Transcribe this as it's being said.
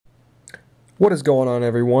What is going on,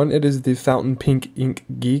 everyone? It is the Fountain Pink Ink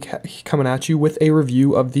Geek coming at you with a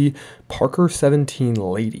review of the Parker 17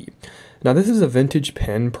 Lady. Now, this is a vintage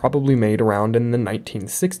pen probably made around in the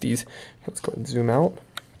 1960s. Let's go ahead and zoom out.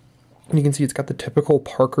 And you can see it's got the typical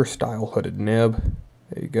Parker style hooded nib.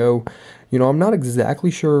 There you go. You know, I'm not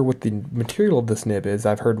exactly sure what the material of this nib is.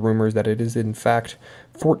 I've heard rumors that it is in fact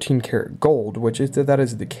 14 karat gold, which is that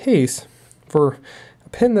is the case for a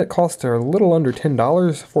pen that costs a little under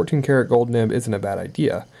 $10. 14 karat gold nib isn't a bad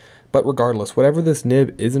idea. But regardless, whatever this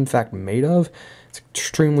nib is in fact made of, it's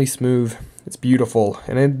extremely smooth, it's beautiful,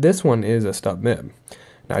 and this one is a stub nib.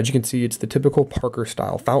 Now, as you can see, it's the typical Parker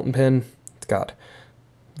style fountain pen. It's got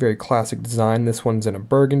very classic design. This one's in a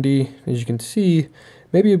burgundy. As you can see,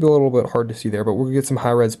 maybe a little bit hard to see there, but we'll get some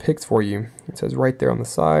high-res pics for you. It says right there on the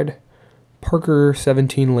side, Parker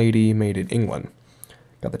 17 Lady, made in England.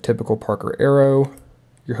 Got the typical Parker arrow,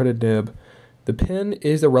 your hooded nib. The pen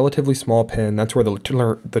is a relatively small pen. That's where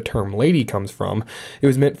the term lady comes from. It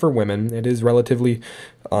was meant for women. It is relatively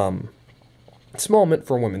small, meant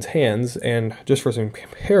for women's hands. And just for some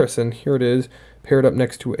comparison, here it is, paired up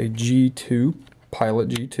next to a G2, Pilot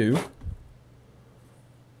G2.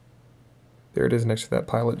 There it is next to that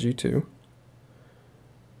Pilot G2.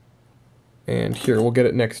 And here we'll get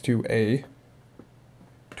it next to a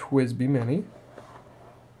TWSBI Mini.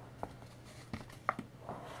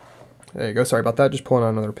 There you go, sorry about that, just pulling out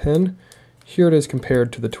another pen. Here it is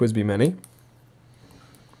compared to the TWSBI Mini.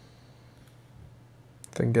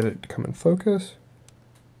 If I can get it to come in focus.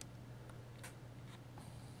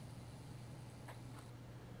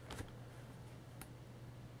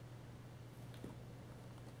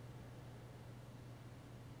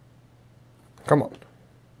 Come on.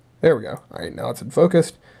 There we go. Alright, now it's in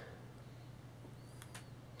focus.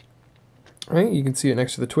 Alright, you can see it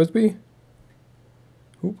next to the TWSBI.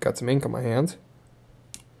 Oop, got some ink on my hands.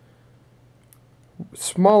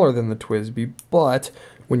 Smaller than the TWSBI, but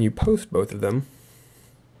when you post both of them,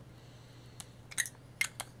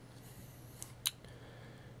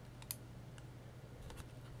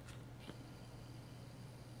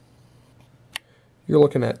 you're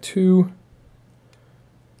looking at two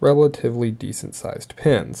relatively decent sized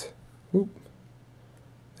pens. Oop.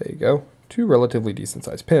 There you go. Two relatively decent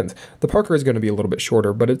sized pens. The Parker is going to be a little bit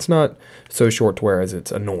shorter, but it's not so short to whereas it's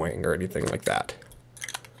annoying or anything like that.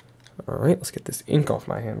 Alright, let's get this ink off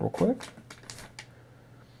my hand real quick.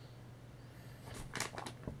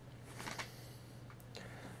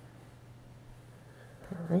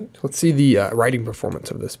 Alright, let's see the writing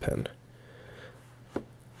performance of this pen.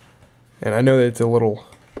 And I know that it's a little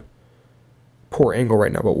poor angle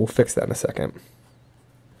right now, but we'll fix that in a second.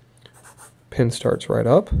 Pen starts right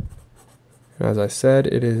up. As I said,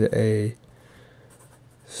 it is a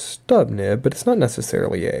stub nib, but it's not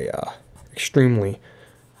necessarily a extremely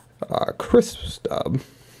crisp stub.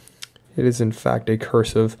 It is in fact a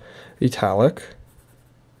cursive italic.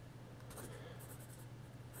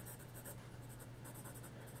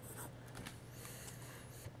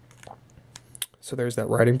 So there's that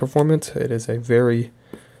writing performance. It is a very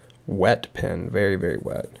wet pen, very, very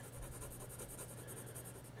wet.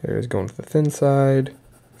 Here it is going to the thin side.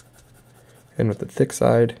 And with the thick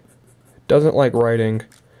side, it doesn't like writing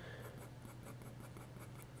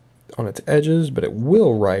on its edges, but it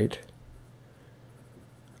will write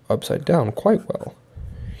upside down quite well.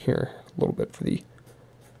 Here, a little bit for the...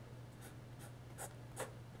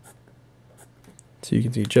 So you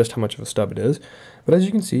can see just how much of a stub it is. But as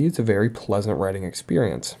you can see, it's a very pleasant writing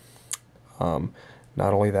experience. Not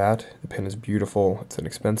only that, the pen is beautiful, it's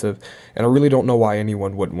inexpensive, and I really don't know why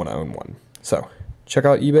anyone wouldn't want to own one. So, check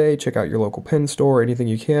out eBay, check out your local pen store, anything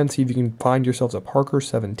you can. See if you can find yourselves a Parker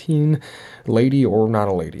 17, lady or not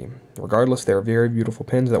a lady. Regardless, they're very beautiful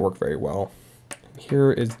pens that work very well.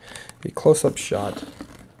 Here is the close-up shot.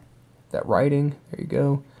 That writing, there you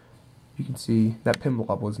go. You can see that pen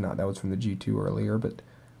blob was not, that was from the G2 earlier, but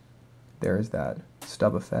there's that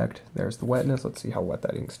stub effect. There's the wetness. Let's see how wet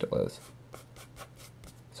that ink still is.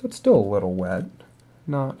 So it's still a little wet,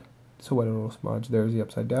 not so wet a little smudge. There's the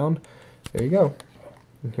upside down. There you go.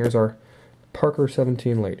 And here's our Parker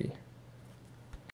 17 Lady.